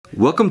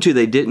Welcome to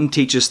They Didn't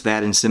Teach Us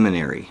That in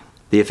Seminary,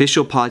 the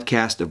official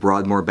podcast of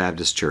Broadmoor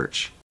Baptist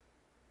Church.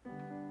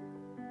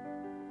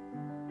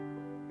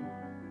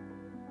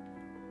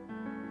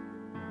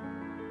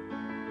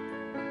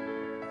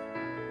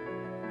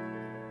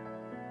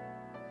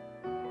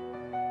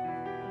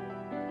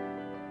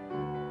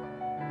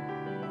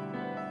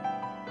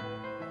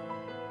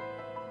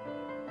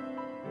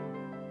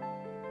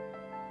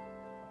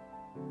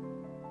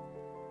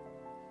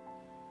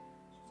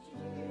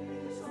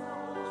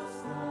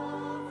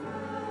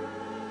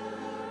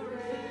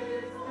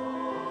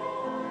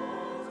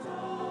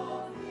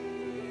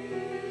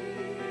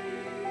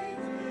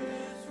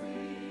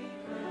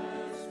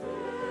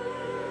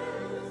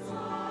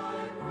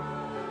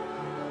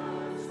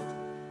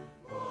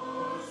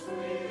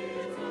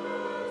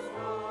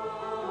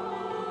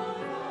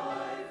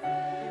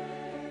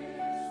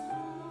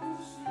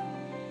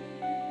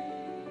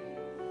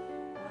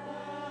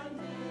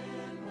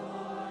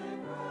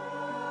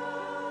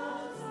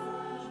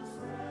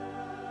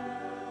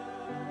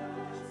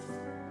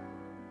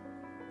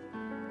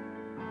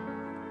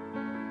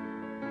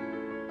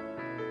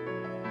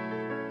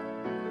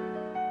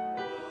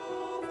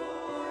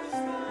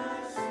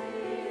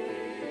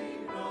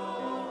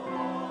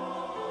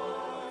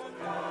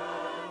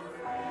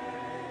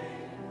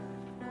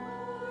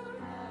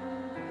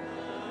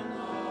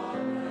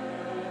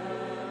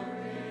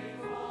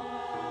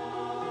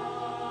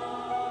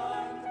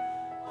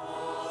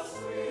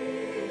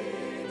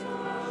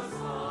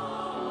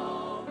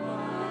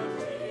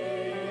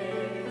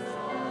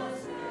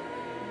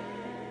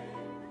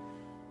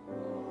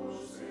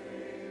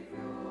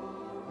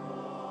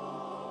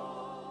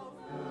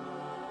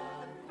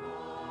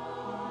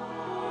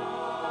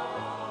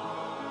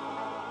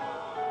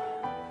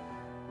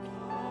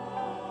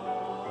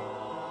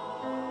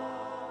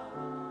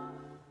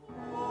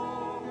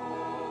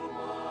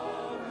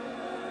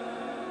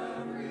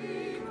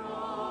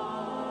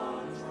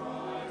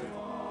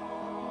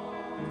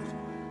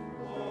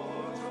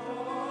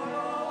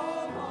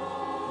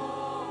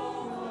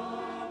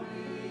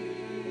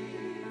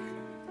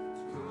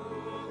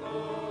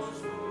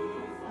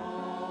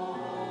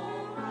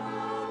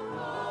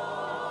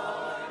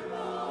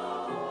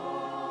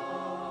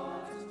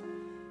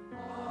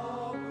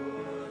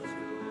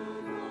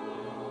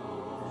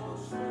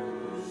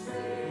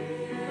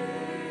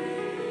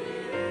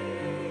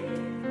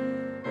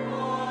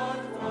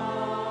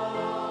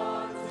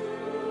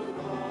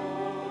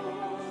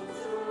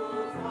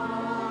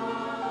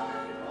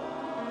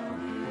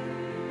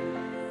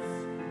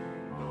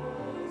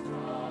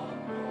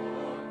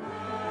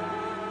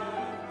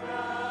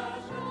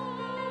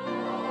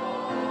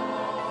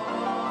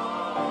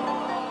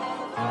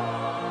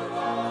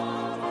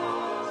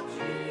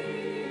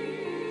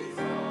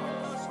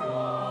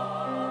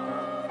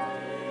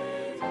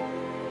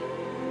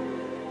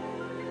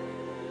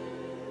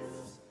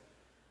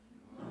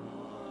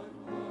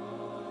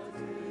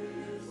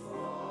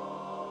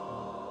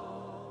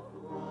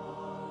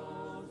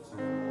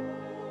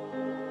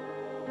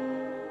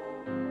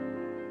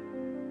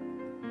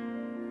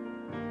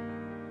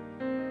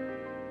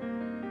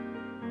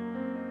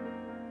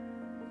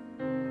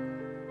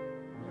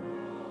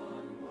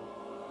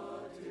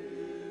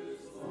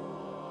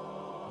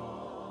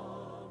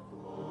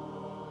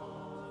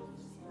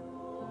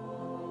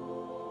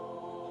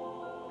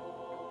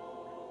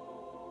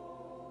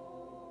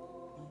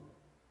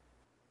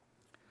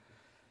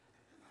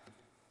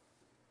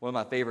 One of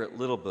my favorite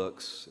little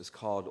books is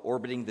called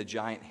Orbiting the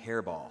Giant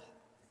Hairball.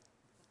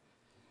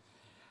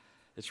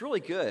 It's really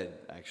good,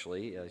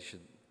 actually. I should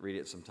read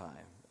it sometime.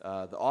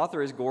 The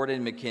author is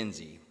Gordon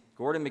MacKenzie.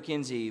 Gordon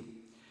MacKenzie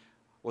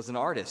was an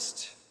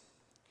artist.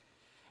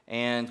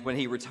 And when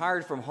he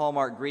retired from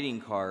Hallmark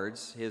greeting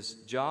cards, his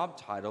job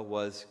title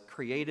was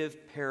Creative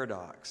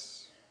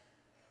Paradox.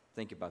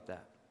 Think about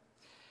that.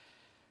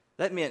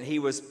 That meant he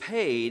was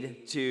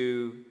paid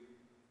to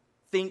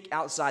think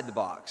outside the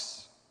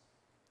box,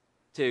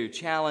 to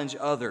challenge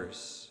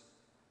others,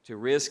 to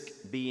risk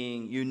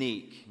being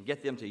unique, and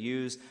get them to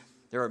use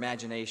their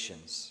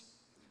imaginations,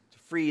 to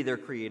free their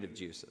creative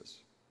juices.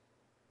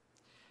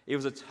 It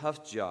was a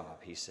tough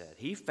job, he said.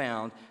 He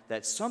found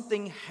that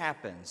something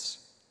happens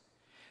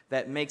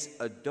that makes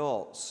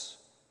adults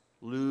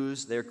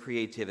lose their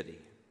creativity.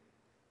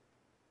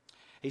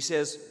 He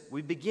says,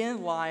 we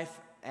begin life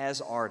as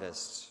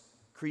artists,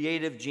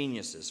 creative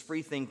geniuses,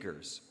 free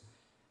thinkers.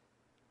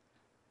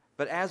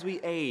 But as we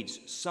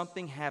age,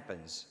 something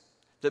happens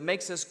that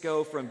makes us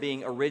go from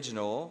being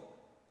original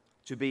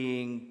to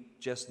being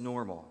just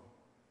normal.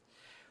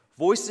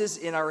 Voices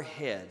in our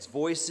heads,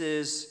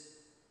 voices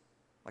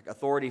like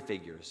authority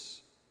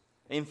figures,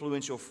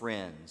 influential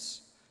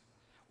friends.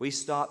 We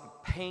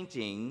stop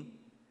painting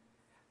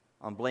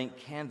on blank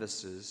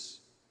canvases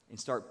and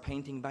start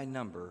painting by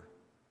number.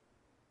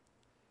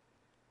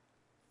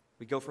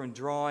 We go from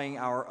drawing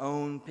our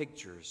own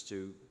pictures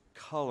to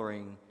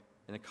coloring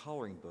in a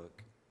coloring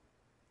book.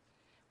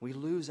 We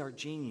lose our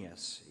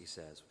genius, he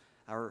says,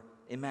 our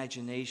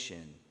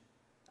imagination,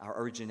 our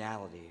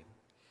originality.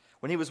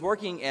 When he was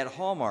working at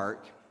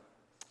Hallmark,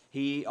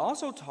 he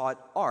also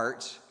taught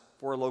art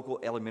for a local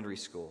elementary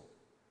school.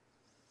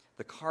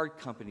 The card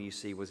company, you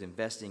see, was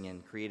investing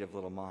in creative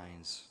little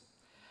minds.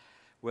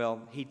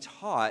 Well, he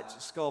taught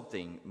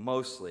sculpting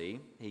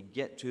mostly. He'd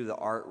get to the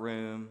art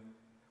room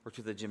or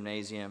to the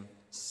gymnasium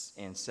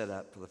and set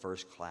up for the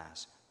first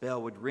class.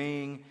 Bell would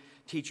ring.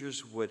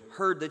 Teachers would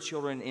herd the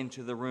children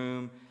into the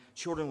room.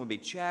 Children would be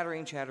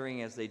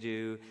chattering as they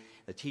do.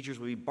 The teachers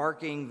would be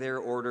barking their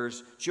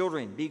orders.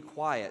 Children, be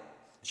quiet.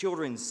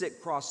 Children,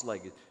 sit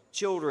cross-legged.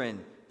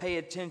 Children, pay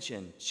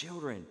attention.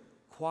 Children,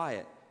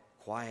 quiet.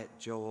 Quiet,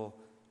 Joel.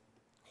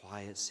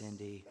 Quiet,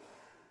 Cindy.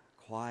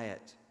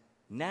 Quiet.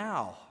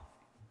 Now.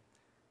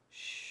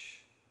 Shh.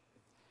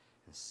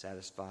 And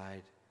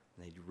satisfied,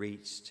 when they'd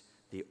reached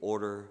the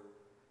order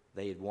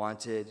they had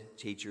wanted,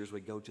 teachers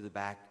would go to the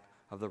back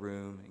of the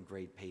room and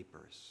grade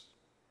papers.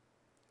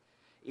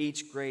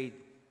 Each grade,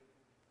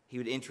 he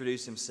would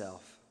introduce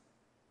himself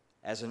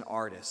as an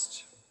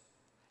artist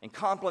and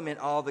compliment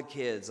all the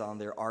kids on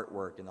their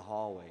artwork in the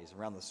hallways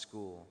around the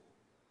school.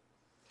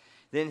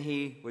 Then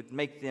he would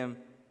make them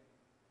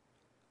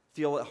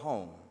feel at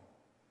home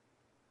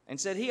and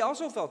said he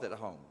also felt at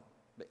home,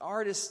 the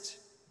artists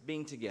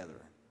being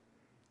together.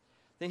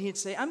 Then he'd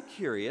say, I'm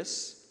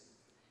curious,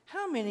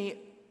 how many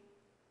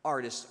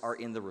artists are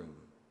in the room?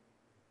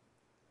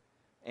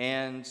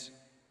 And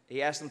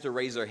he asked them to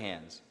raise their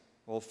hands.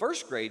 Well,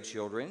 first grade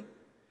children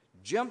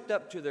jumped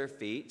up to their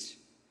feet,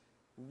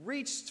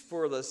 reached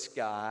for the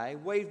sky,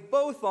 waved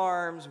both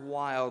arms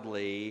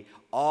wildly.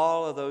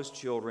 All of those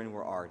children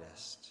were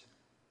artists.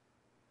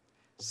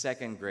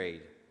 Second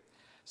grade,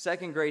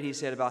 he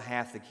said about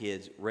half the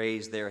kids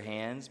raised their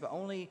hands, but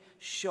only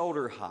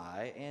shoulder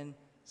high and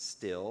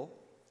still.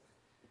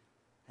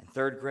 And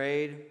third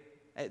grade,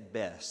 at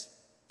best,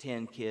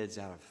 10 kids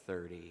out of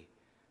 30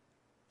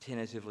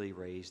 tentatively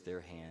raised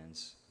their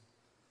hands.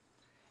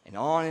 And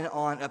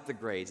on up the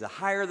grades. The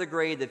higher the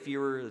grade, the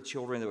fewer the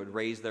children that would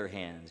raise their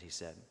hands, he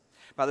said.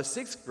 By the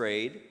sixth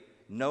grade,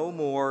 no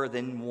more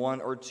than one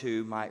or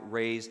two might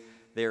raise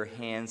their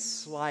hands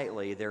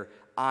slightly, their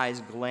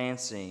eyes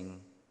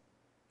glancing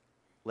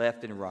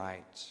left and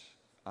right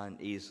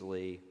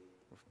uneasily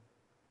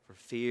for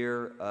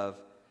fear of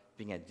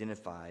being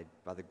identified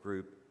by the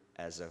group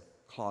as a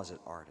closet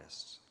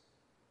artist.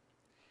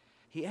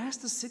 He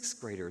asked the sixth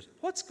graders,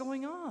 what's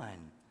going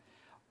on?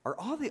 Are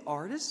all the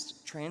artists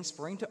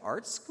transferring to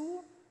art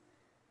school?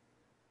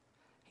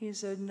 He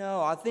said,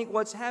 no, I think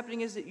what's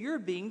happening is that you're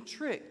being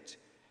tricked.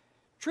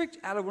 Tricked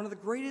out of one of the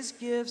greatest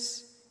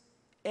gifts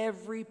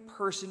every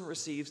person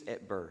receives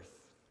at birth.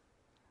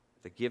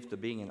 The gift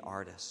of being an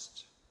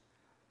artist.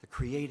 The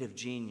creative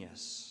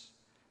genius.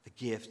 The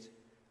gift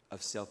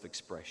of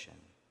self-expression.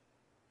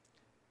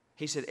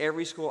 He said,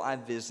 every school I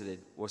visited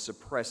was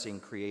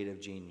suppressing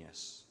creative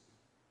genius.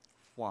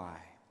 Why?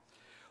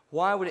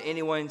 Why would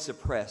anyone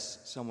suppress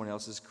someone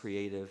else's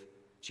creative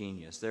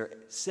genius, their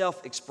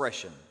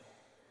self-expression?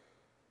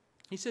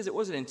 He says it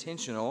wasn't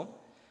intentional.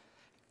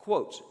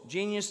 Quote,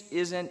 genius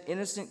is an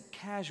innocent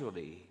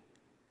casualty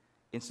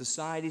in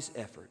society's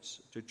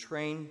efforts to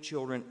train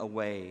children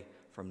away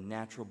from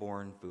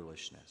natural-born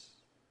foolishness.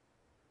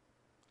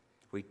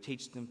 We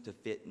teach them to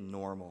fit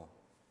normal,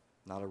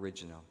 not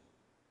original.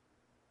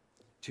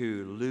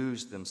 To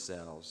lose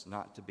themselves,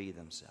 not to be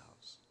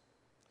themselves.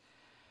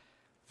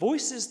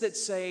 Voices that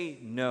say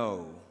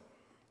no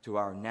to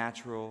our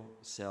natural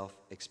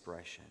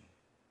self-expression.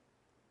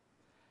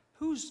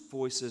 Whose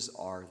voices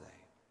are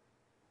they?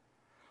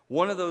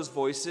 One of those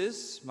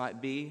voices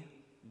might be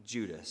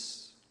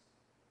Judas.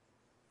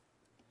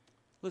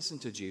 Listen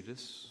to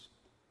Judas.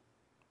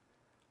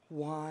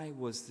 Why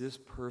was this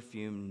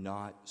perfume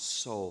not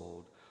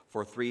sold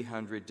for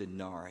 300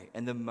 denarii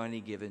and the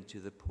money given to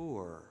the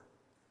poor?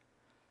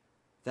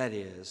 That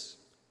is,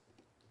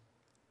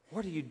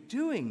 what are you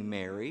doing,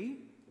 Mary?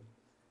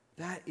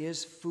 That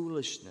is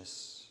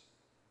foolishness,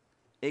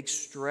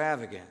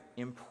 extravagant,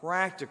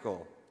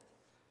 impractical.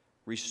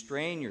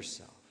 Restrain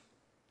yourself.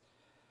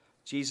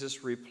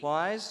 Jesus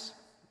replies,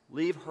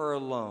 leave her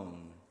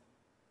alone.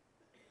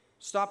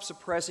 Stop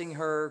suppressing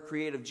her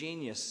creative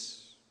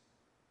genius,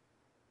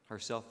 her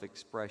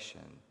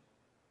self-expression,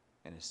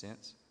 in a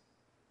sense.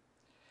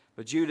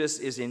 But Judas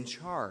is in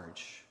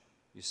charge,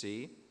 you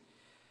see.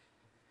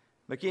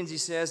 Mackenzie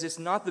says it's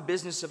not the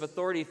business of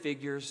authority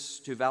figures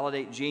to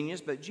validate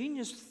genius, but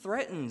genius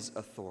threatens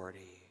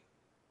authority.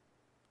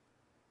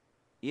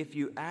 If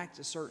you act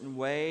a certain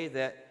way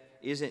that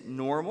isn't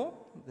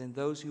normal, then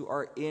those who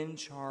are in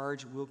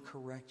charge will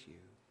correct you.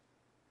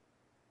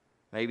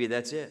 Maybe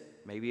that's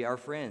it. Maybe our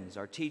friends,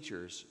 our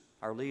teachers,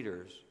 our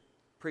leaders,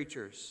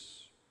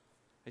 preachers,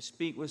 they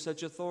speak with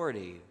such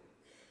authority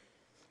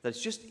that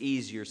it's just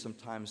easier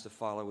sometimes to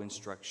follow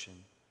instruction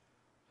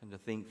and to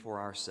think for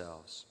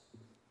ourselves,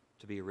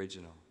 to be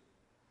original.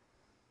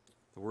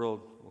 The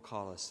world will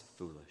call us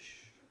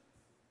foolish.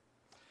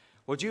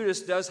 Well,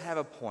 Judas does have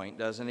a point,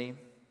 doesn't he?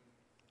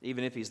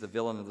 Even if he's the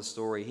villain of the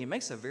story, he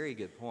makes a very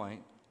good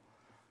point.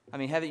 I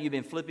mean, haven't you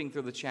been flipping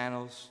through the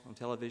channels on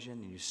television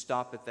and you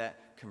stop at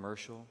that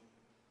commercial?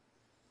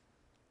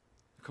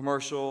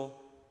 commercial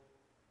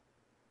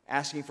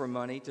asking for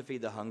money to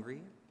feed the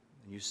hungry.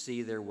 And you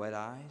see their wet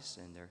eyes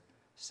and their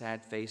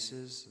sad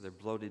faces, their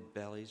bloated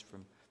bellies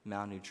from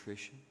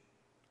malnutrition.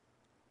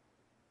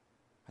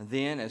 And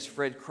then, as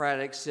Fred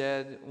Craddock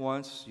said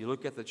once, you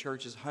look at the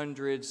church's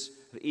hundreds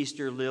of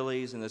Easter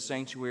lilies in the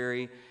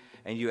sanctuary,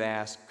 and you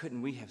ask,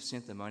 couldn't we have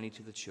sent the money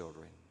to the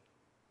children?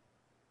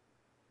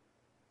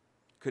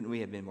 Couldn't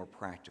we have been more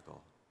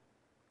practical?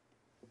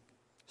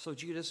 So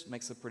Judas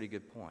makes a pretty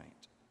good point.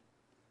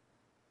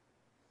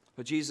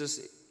 But Jesus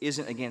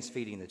isn't against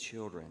feeding the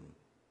children.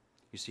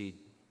 You see,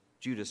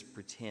 Judas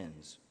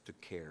pretends to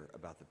care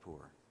about the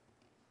poor.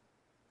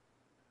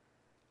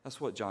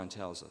 That's what John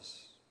tells us.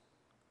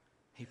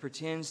 He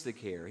pretends to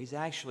care. He's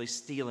actually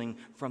stealing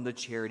from the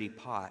charity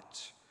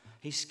pot.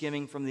 He's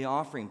skimming from the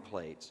offering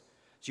plate.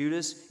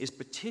 Judas is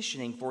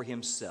petitioning for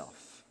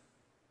himself.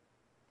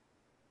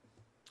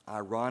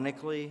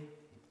 Ironically,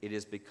 it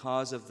is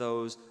because of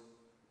those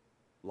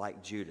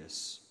like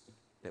Judas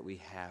that we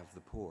have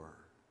the poor.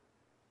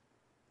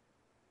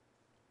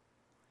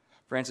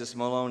 Francis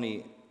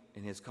Maloney,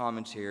 in his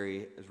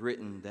commentary, has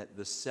written that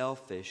the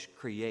selfish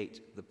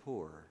create the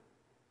poor.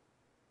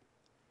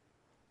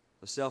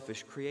 The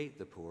selfish create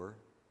the poor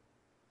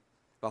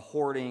by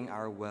hoarding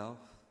our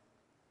wealth,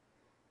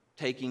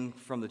 taking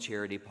from the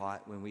charity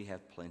pot when we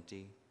have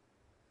plenty,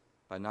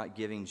 by not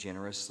giving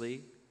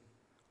generously.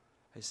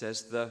 He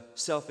says the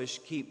selfish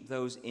keep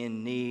those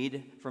in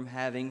need from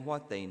having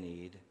what they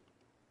need.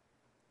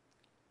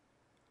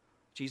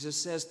 Jesus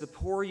says the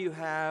poor you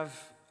have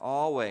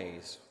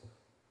always,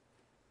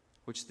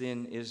 which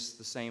then is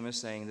the same as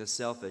saying the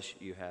selfish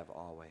you have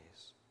always.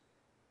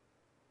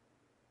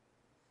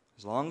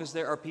 As long as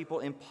there are people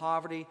in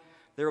poverty,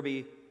 there will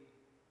be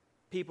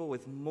people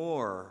with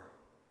more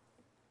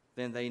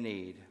than they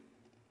need.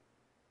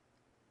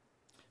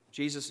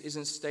 Jesus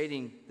isn't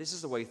stating this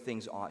is the way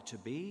things ought to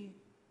be.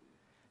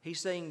 He's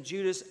saying,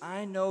 Judas,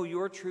 I know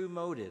your true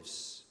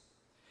motives,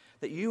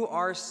 that you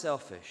are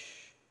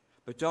selfish.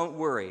 But don't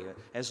worry,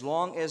 as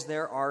long as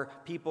there are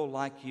people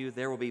like you,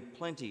 there will be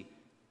plenty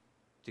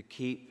to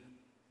keep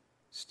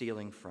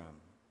stealing from.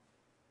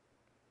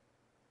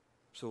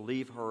 So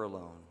leave her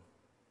alone.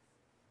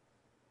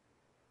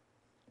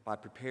 By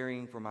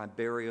preparing for my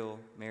burial,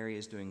 Mary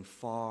is doing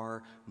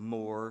far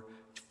more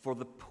for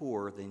the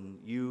poor than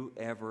you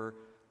ever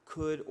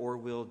could or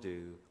will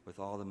do with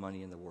all the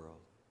money in the world.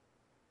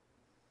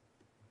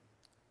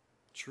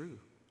 True.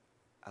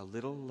 A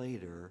little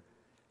later,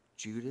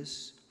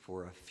 Judas,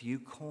 for a few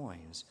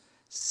coins,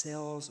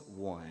 sells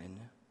one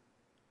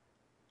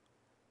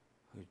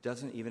who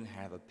doesn't even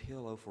have a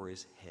pillow for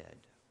his head.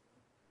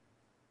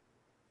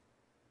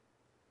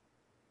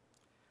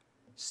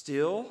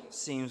 Still,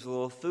 seems a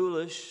little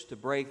foolish to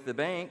break the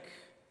bank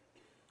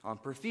on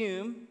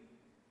perfume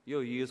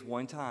you'll use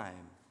one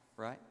time,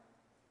 right?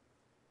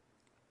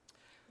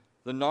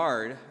 The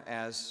nard,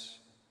 as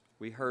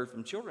we heard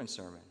from children's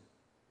sermon,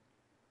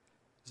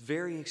 is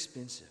very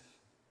expensive.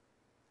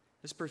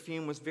 This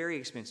perfume was very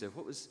expensive.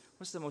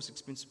 What's the most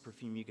expensive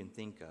perfume you can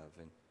think of?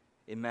 And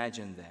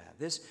imagine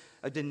that.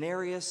 A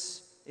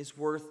denarius is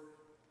worth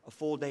a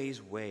full day's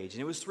wage,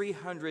 and it was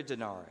 300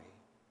 denarii.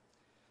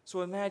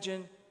 So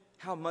imagine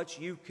how much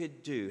you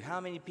could do,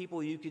 how many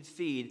people you could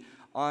feed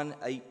on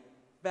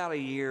about a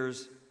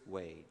year's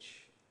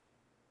wage.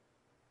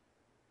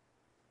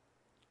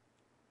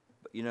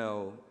 But you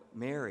know,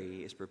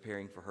 Mary is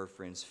preparing for her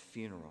friend's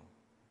funeral.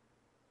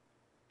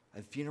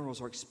 And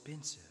funerals are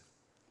expensive.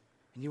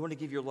 And you want to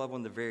give your loved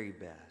one the very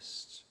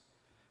best.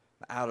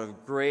 Out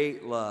of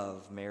great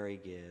love, Mary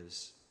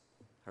gives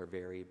her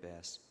very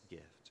best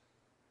gift.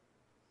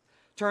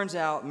 Turns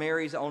out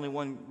Mary's the only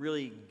one who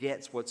really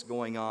gets what's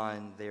going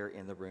on there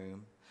in the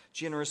room.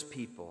 Generous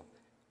people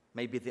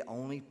may be the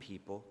only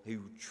people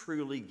who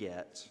truly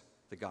get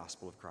the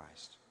gospel of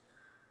Christ.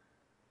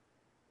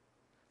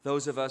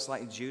 Those of us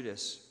like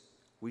Judas,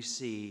 we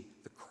see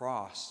the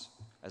cross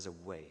as a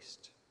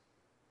waste.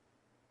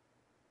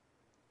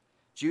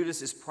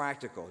 Judas is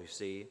practical, you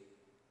see.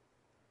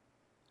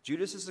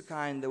 Judas is the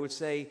kind that would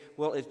say,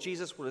 well, if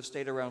Jesus would have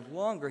stayed around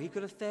longer, he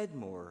could have fed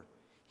more,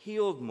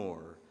 healed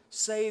more,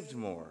 saved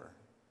more.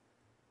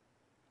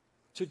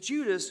 To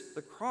Judas,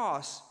 the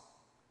cross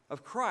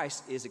of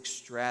Christ is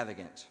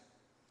extravagant,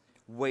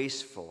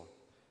 wasteful,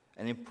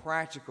 an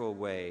impractical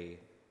way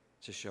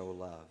to show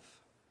love.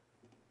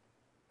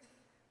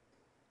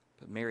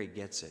 But Mary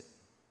gets it.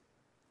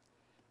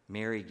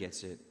 Mary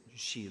gets it.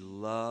 She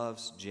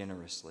loves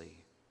generously.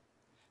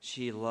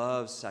 She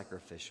loves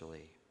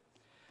sacrificially.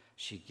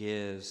 She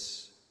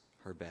gives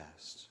her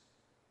best.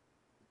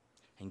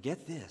 And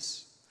get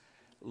this.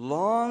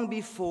 Long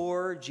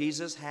before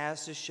Jesus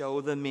has to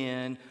show the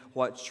men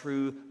what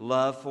true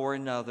love for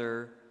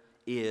another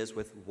is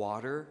with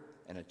water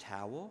and a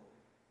towel,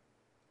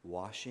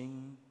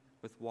 washing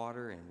with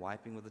water and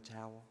wiping with a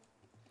towel,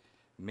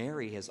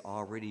 Mary has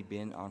already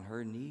been on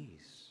her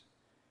knees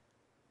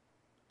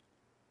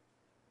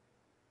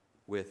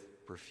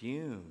with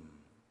perfume,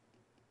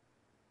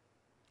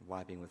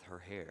 wiping with her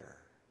hair.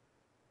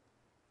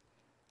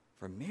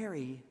 For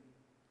Mary,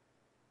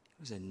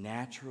 was a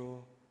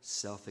natural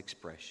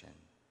self-expression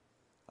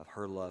of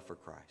her love for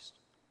Christ.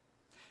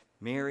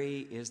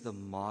 Mary is the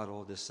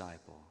model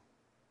disciple.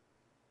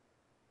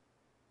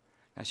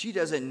 Now, she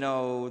doesn't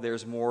know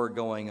there's more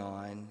going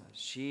on.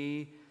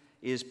 She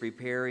is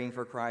preparing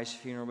for Christ's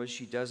funeral, but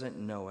she doesn't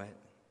know it.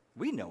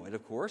 We know it,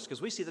 of course,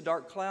 because we see the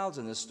dark clouds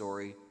in this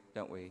story,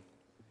 don't we?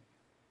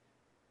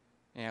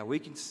 Yeah, we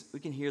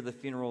can hear the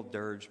funeral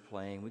dirge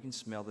playing. We can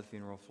smell the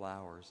funeral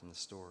flowers in the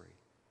story.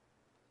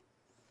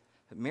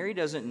 But Mary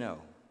doesn't know.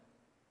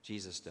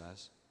 Jesus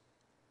does.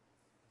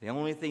 The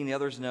only thing the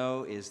others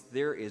know is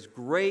there is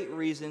great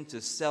reason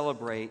to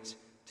celebrate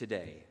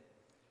today.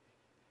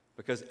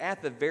 Because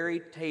at the very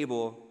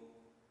table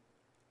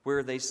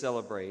where they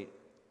celebrate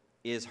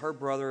is her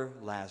brother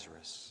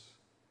Lazarus.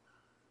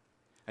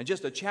 And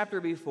just a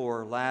chapter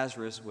before,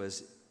 Lazarus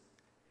was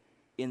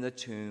in the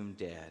tomb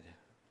dead.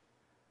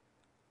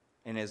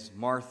 And as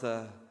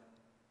Martha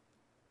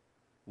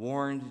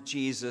warned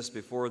Jesus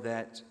before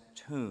that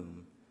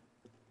tomb,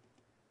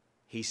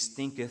 he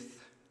stinketh.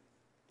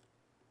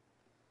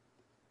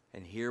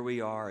 And here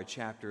we are, a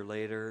chapter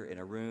later, in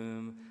a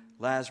room.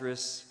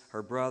 Lazarus,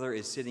 her brother,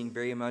 is sitting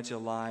very much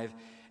alive,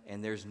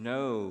 and there's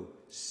no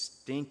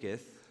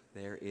stinketh.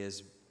 There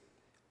is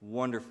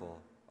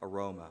wonderful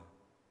aroma.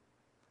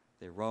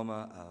 The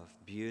aroma of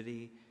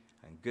beauty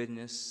and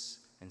goodness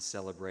and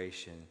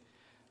celebration.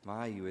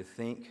 My, you would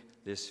think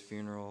this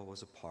funeral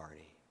was a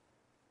party.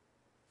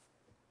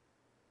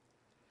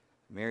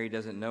 Mary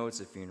doesn't know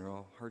it's a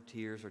funeral. Her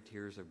tears are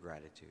tears of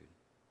gratitude.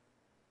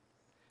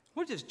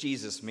 What does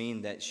Jesus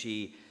mean that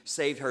she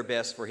saved her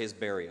best for his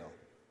burial?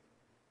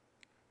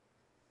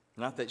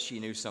 Not that she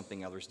knew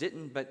something others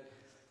didn't, but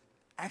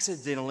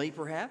accidentally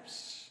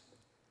perhaps,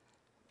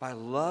 by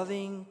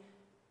loving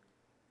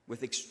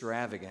with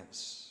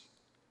extravagance.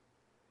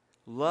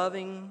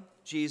 Loving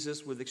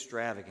Jesus with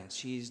extravagance.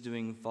 She's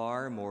doing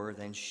far more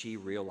than she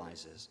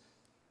realizes.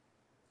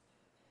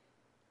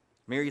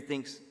 Mary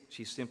thinks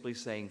she's simply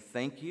saying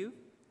thank you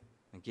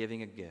and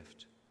giving a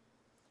gift.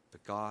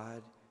 But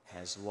God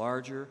has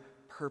larger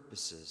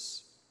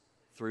purposes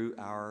through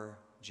our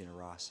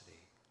generosity.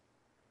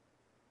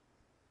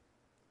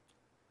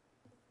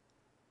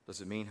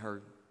 Does it mean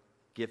her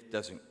gift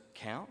doesn't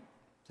count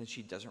since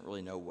she doesn't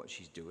really know what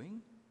she's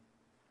doing?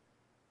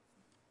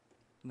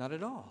 Not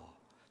at all.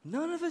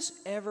 None of us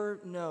ever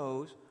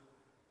knows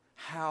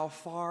how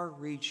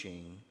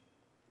far-reaching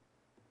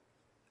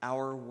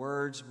our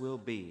words will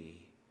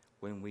be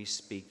when we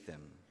speak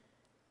them,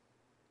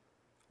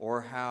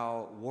 or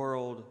how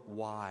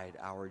worldwide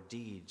our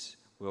deeds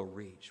will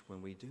reach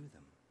when we do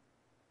them.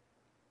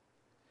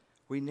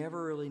 We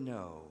never really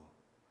know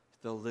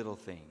the little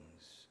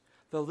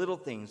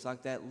things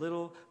like that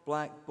little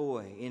black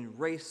boy in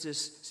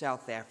racist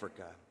South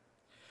Africa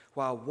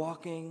while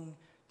walking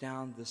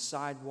down the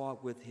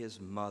sidewalk with his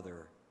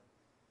mother.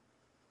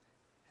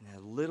 And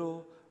a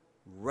little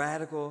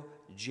radical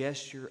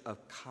gesture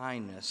of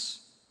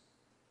kindness.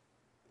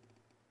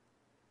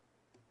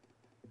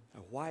 A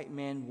white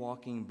man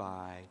walking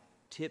by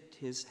tipped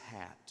his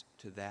hat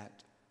to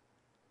that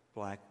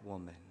black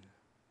woman.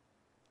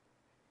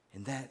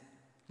 And that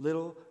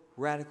little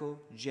radical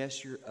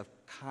gesture of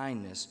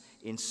kindness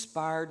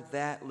inspired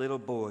that little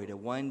boy to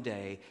one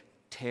day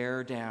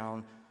tear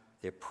down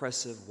the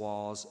oppressive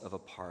walls of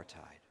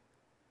apartheid.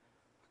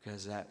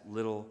 Because that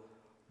little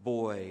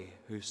boy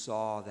who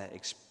saw that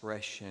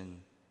expression,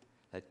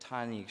 that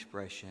tiny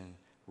expression,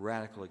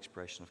 radical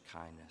expression of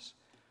kindness,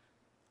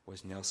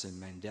 was Nelson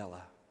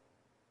Mandela.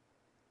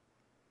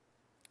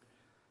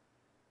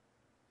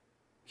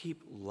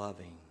 Keep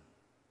loving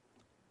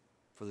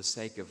for the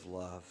sake of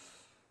love,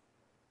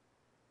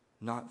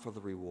 not for the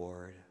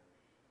reward,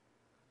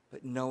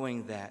 but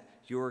knowing that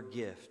your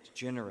gift,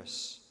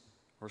 generous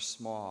or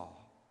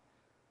small,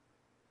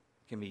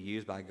 can be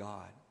used by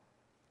God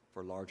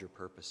for larger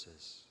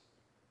purposes.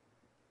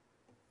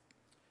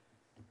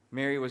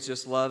 Mary was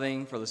just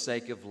loving for the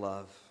sake of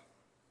love.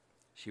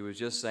 She was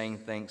just saying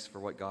thanks for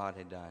what God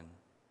had done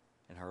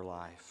in her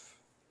life.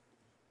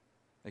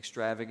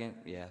 Extravagant,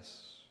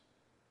 yes.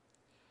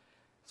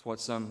 It's what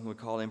some would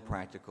call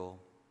impractical,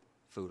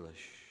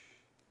 foolish.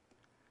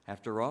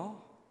 After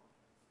all,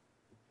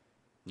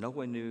 no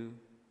one knew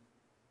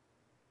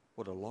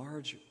what a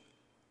large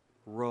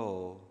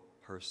role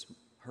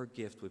her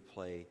gift would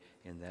play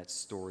in that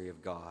story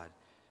of God.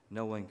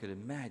 No one could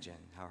imagine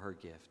how her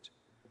gift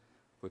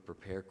would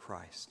prepare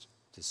Christ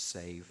to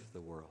save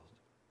the world.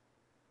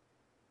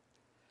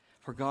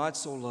 For God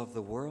so loved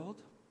the world,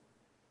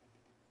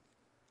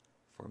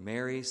 for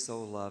Mary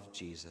so loved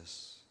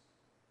Jesus.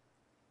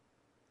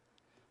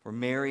 For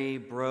Mary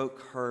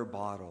broke her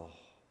bottle,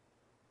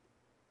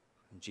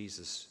 and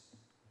Jesus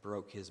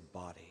broke his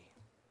body.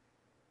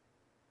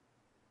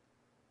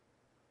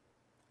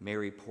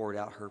 Mary poured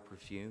out her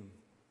perfume,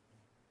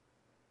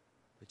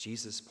 but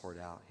Jesus poured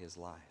out his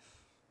life.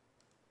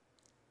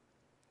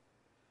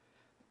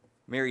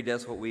 Mary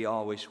does what we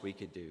all wish we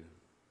could do.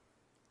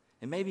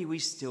 And maybe we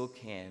still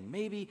can.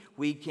 Maybe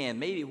we can.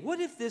 Maybe,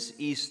 what if this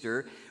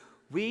Easter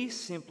we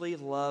simply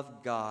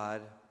love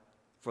God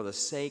for the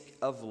sake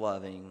of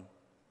loving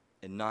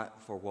and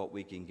not for what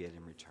we can get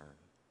in return.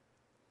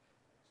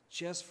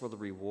 Just for the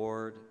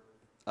reward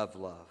of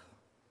love.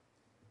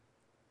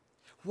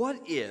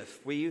 What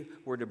if we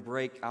were to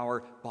break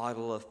our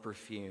bottle of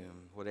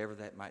perfume, whatever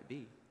that might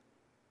be?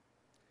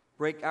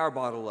 Break our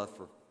bottle of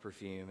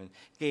perfume and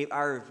gave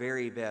our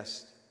very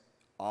best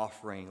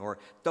offering or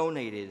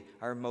donated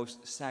our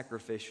most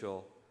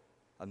sacrificial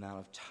amount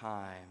of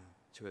time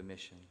to a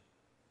mission?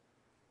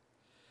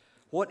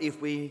 What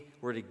if we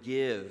were to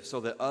give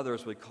so that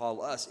others would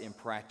call us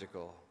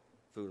impractical,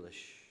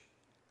 foolish?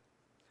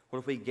 What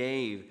if we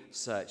gave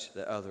such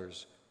that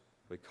others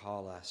would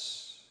call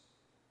us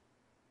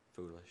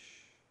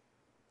foolish?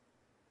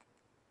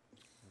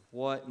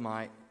 What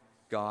might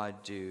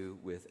God do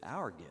with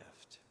our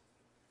gift?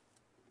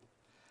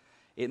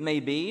 It may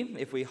be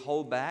if we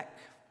hold back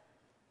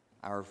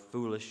our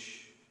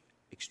foolish,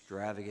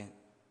 extravagant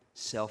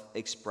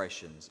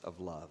self-expressions of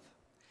love.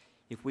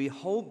 If we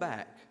hold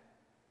back,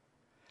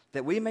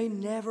 that we may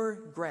never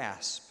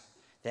grasp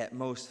that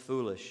most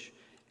foolish,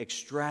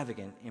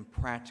 extravagant,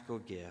 impractical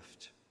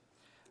gift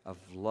of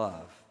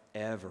love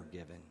ever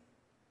given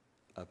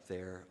up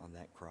there on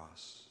that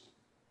cross.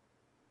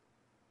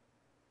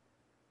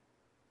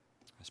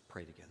 Let's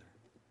pray together.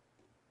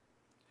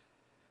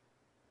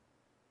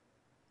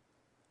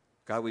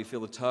 God, we feel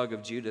the tug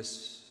of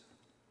Judas.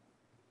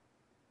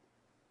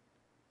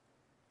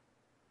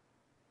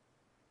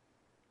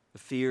 The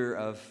fear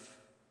of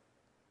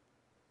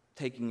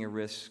taking a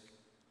risk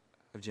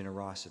of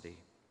generosity,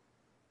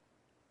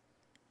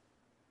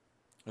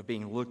 of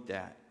being looked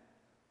at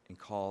and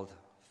called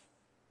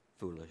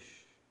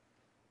foolish.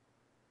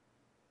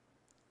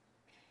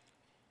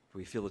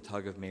 We feel the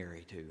tug of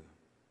Mary, too.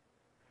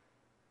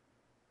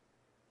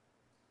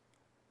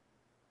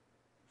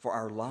 For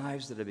our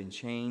lives that have been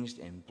changed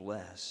and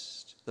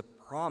blessed, the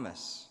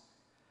promise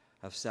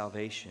of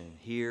salvation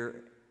here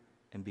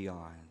and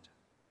beyond,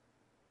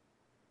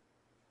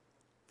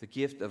 the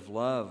gift of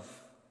love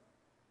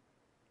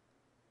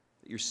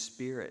that your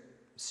Spirit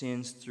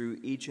sends through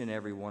each and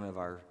every one of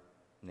our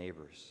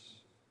neighbors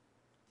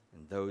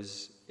and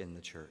those in the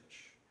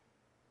church.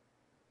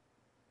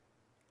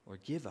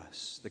 Lord, give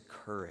us the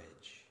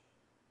courage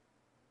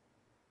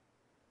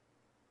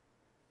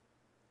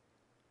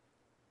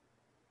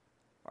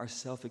our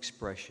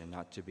self-expression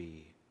not to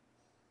be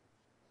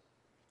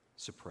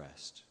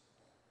suppressed.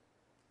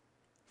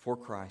 For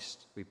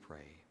Christ we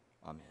pray.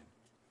 Amen.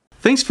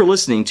 Thanks for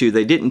listening to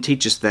They Didn't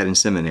Teach Us That in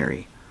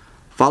Seminary.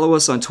 Follow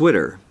us on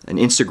Twitter and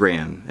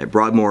Instagram at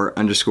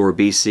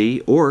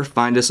Broadmoor_BC, or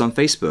find us on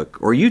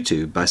Facebook or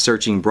YouTube by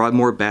searching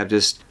Broadmoor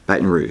Baptist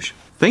Baton Rouge.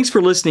 Thanks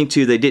for listening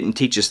to They Didn't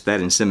Teach Us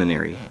That in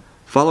Seminary.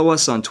 Follow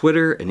us on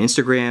Twitter and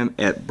Instagram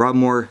at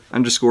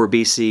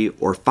Broadmoor_BC,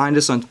 or find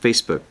us on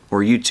Facebook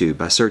or YouTube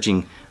by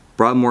searching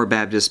Broadmoor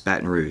Baptist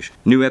Baton Rouge.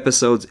 New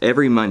episodes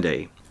every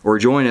Monday, or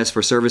join us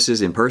for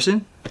services in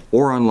person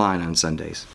or online on Sundays.